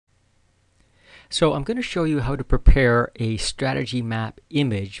So I'm going to show you how to prepare a strategy map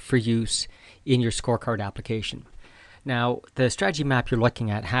image for use in your scorecard application. Now, the strategy map you're looking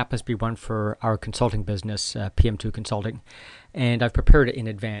at happens to be one for our consulting business, PM2 Consulting, and I've prepared it in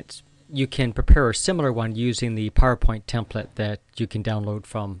advance. You can prepare a similar one using the PowerPoint template that you can download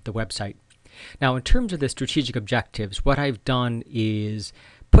from the website. Now, in terms of the strategic objectives, what I've done is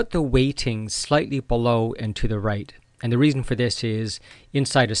put the weightings slightly below and to the right. And the reason for this is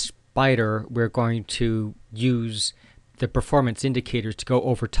inside a spider, we're going to use the performance indicators to go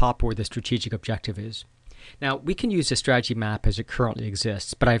over top where the strategic objective is. Now, we can use the strategy map as it currently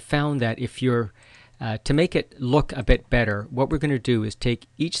exists, but I've found that if you're to make it look a bit better, what we're going to do is take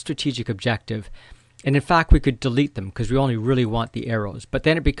each strategic objective, and in fact we could delete them because we only really want the arrows, but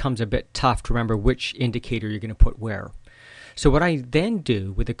then it becomes a bit tough to remember which indicator you're going to put where. So what I then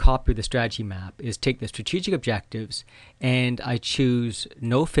do with a copy of the strategy map is take the strategic objectives and I choose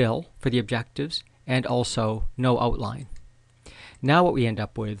no fill for the objectives and also no outline. Now what we end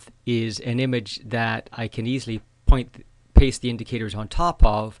up with is an image that I can easily paste the indicators on top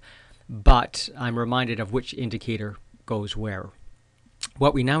of, but I'm reminded of which indicator goes where.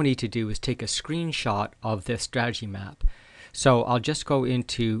 What we now need to do is take a screenshot of this strategy map. So I'll just go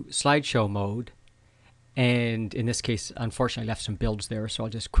into slideshow mode, and in this case unfortunately I left some builds there, so I'll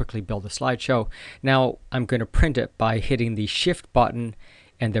just quickly build the slideshow. Now I'm going to print it by hitting the shift button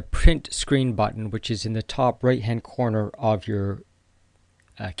and the print screen button, which is in the top right hand corner of your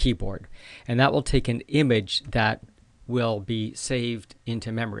keyboard, and that will take an image that will be saved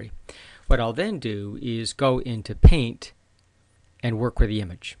into memory. What I'll then do is go into Paint and work with the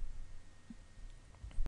image.